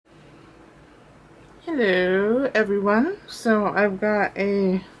Hello everyone. So I've got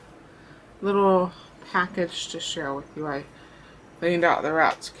a little package to share with you. I cleaned out the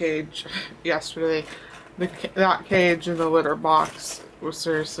rat's cage yesterday. That cage in the litter box was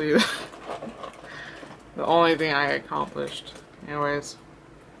seriously the only thing I accomplished. Anyways.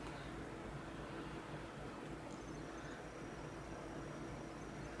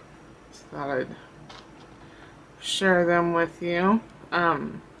 Just thought I'd share them with you.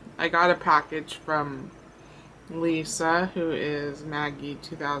 I got a package from Lisa, who is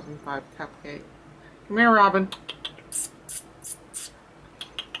Maggie2005 cupcake. Come here, Robin.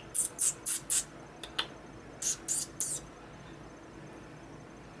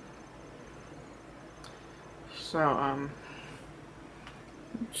 So,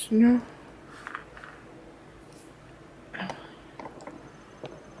 you know,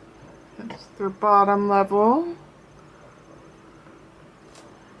 that's their bottom level.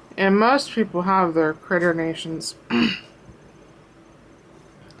 And most people have their Critter Nations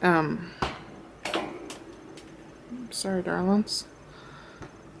sorry darlings,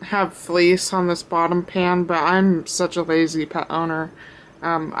 have fleece on this bottom pan, but I'm such a lazy pet owner.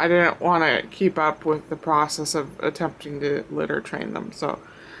 I didn't want to keep up with the process of attempting to litter train them, so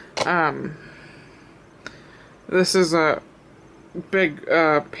this is a big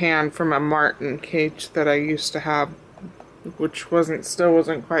pan from a Martin cage that I used to have, which still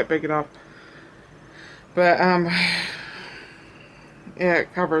wasn't quite big enough, but yeah,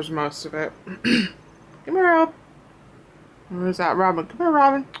 it covers most of it. Come here, Rob. Where's that Robin? Come here,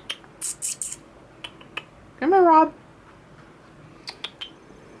 Robin. Come here, Rob.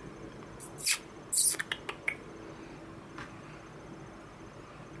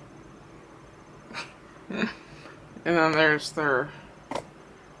 And then there's their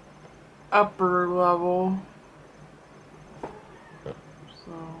upper level.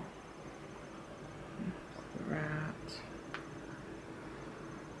 So, the rat.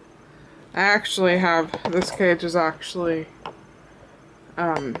 I actually have, this cage is actually,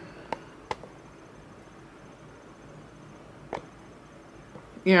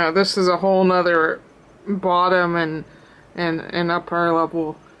 you know, this is a whole nother bottom and upper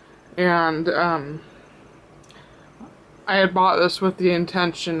level, and, I had bought this with the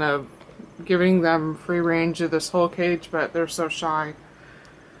intention of giving them free range of this whole cage, but they're so shy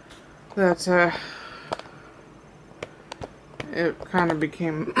that it kind of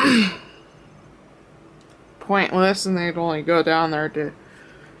became pointless, and they'd only go down there to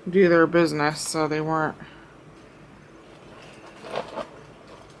do their business, so they weren't.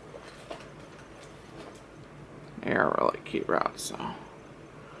 They're really cute rats, so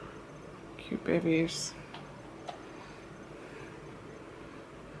cute babies.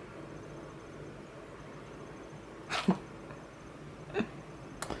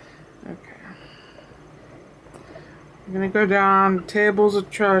 I'm gonna go down. The table's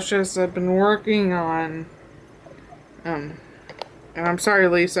atrocious. I've been working on, and I'm sorry,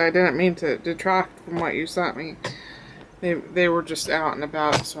 Lisa, I didn't mean to detract from what you sent me. They were just out and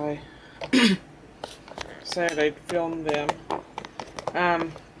about, so I decided I'd film them.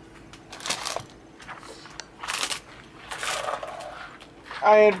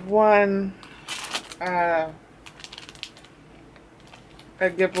 I had won a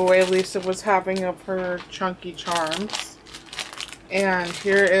giveaway Lisa was having of her Chunky Charms, and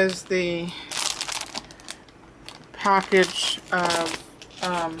here is the package of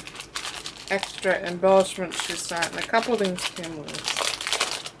extra embellishments she sent, and a couple things came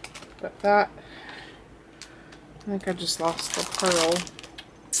loose, but that, I think I just lost the pearl.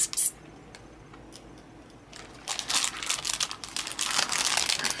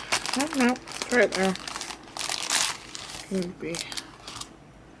 Oh no, it's right there. Could be.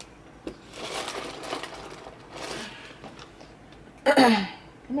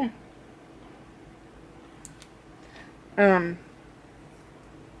 Come here.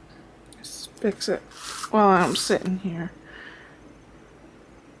 Just fix it while I'm sitting here.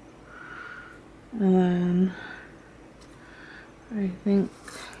 And then I think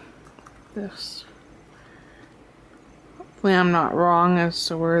this. Hopefully I'm not wrong as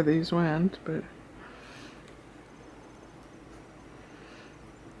to where these went, but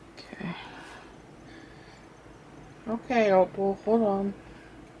okay. Okay, Opal, hold on.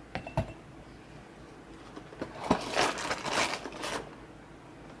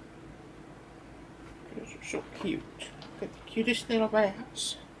 Those are so cute. Look at the cutest little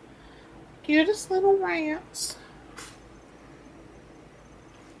rats. Cutest little rats.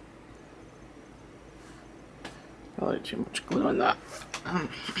 Probably too much glue in that.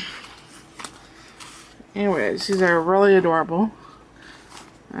 Anyways, these are really adorable.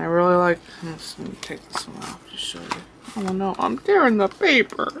 I really like, let's take this one off to show you. Oh no, I'm tearing the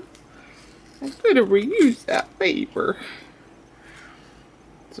paper. I could have reused that paper.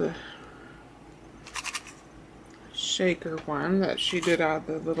 It's a shaker one that she did out of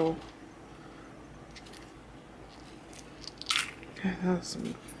the little, it has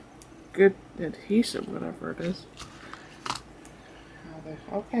some good adhesive, whatever it is.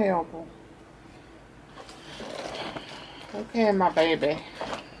 Okay, Opal. Okay, my baby.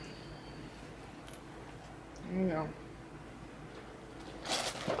 There you go.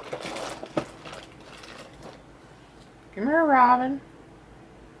 Come here, Robin.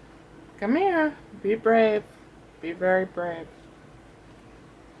 Come here. Be brave. Be very brave.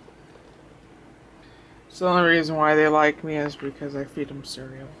 So the only reason why they like me is because I feed them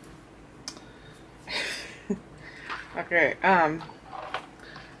cereal. Okay,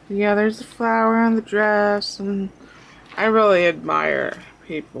 yeah, there's the flower on the dress, and I really admire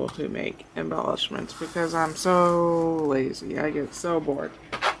people who make embellishments because I'm so lazy. I get so bored.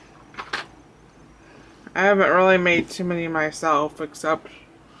 I haven't really made too many myself, except,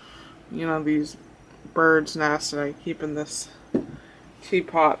 you know, these bird's nests that I keep in this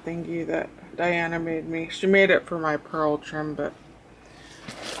teapot thingy that Diana made me. She made it for my pearl trim, but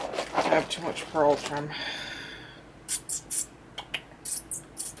I have too much pearl trim.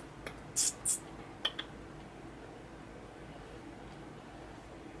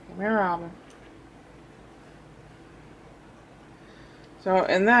 Come here, Robin. So,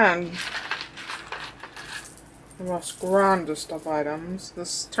 and then the most grandest of items.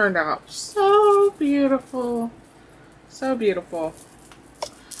 This turned out so beautiful. So beautiful.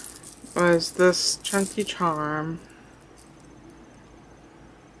 Was this chunky charm.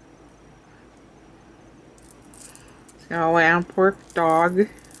 It's got a lampwork dog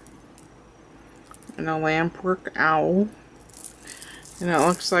and a lampwork owl. And it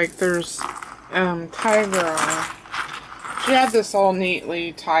looks like there's tiger on it. She had this all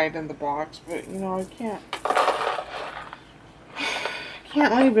neatly tied in the box, but you know, I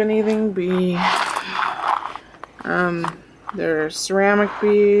can't leave anything be. There's ceramic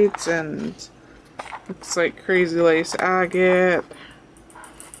beads and looks like crazy lace agate.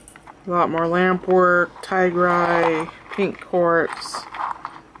 A lot more lamp work, tiger eye, pink quartz.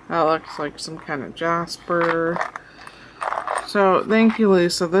 That looks like some kind of jasper. So thank you,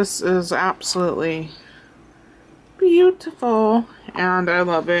 Lisa. This is absolutely beautiful and I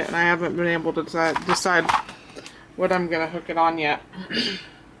love it, and I haven't been able to decide what I'm gonna hook it on yet.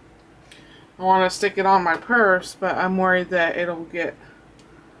 I want to stick it on my purse, but I'm worried that it'll get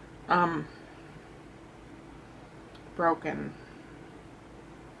broken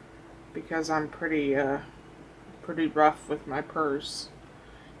because I'm pretty rough with my purse.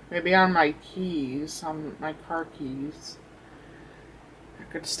 Maybe on my keys, on my car keys, I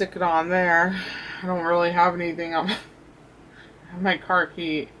could stick it on there. I don't really have anything on my car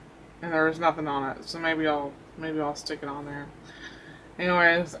key, and there was nothing on it, so maybe I'll stick it on there.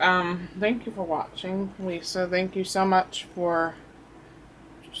 Anyways, thank you for watching, Lisa. Thank you so much for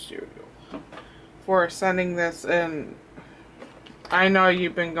sending this in. I know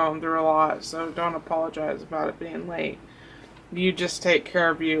you've been going through a lot, so don't apologize about it being late. You just take care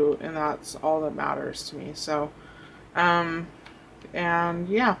of you, and that's all that matters to me. So, and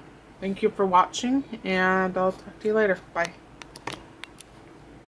yeah, thank you for watching, and I'll talk to you later. Bye.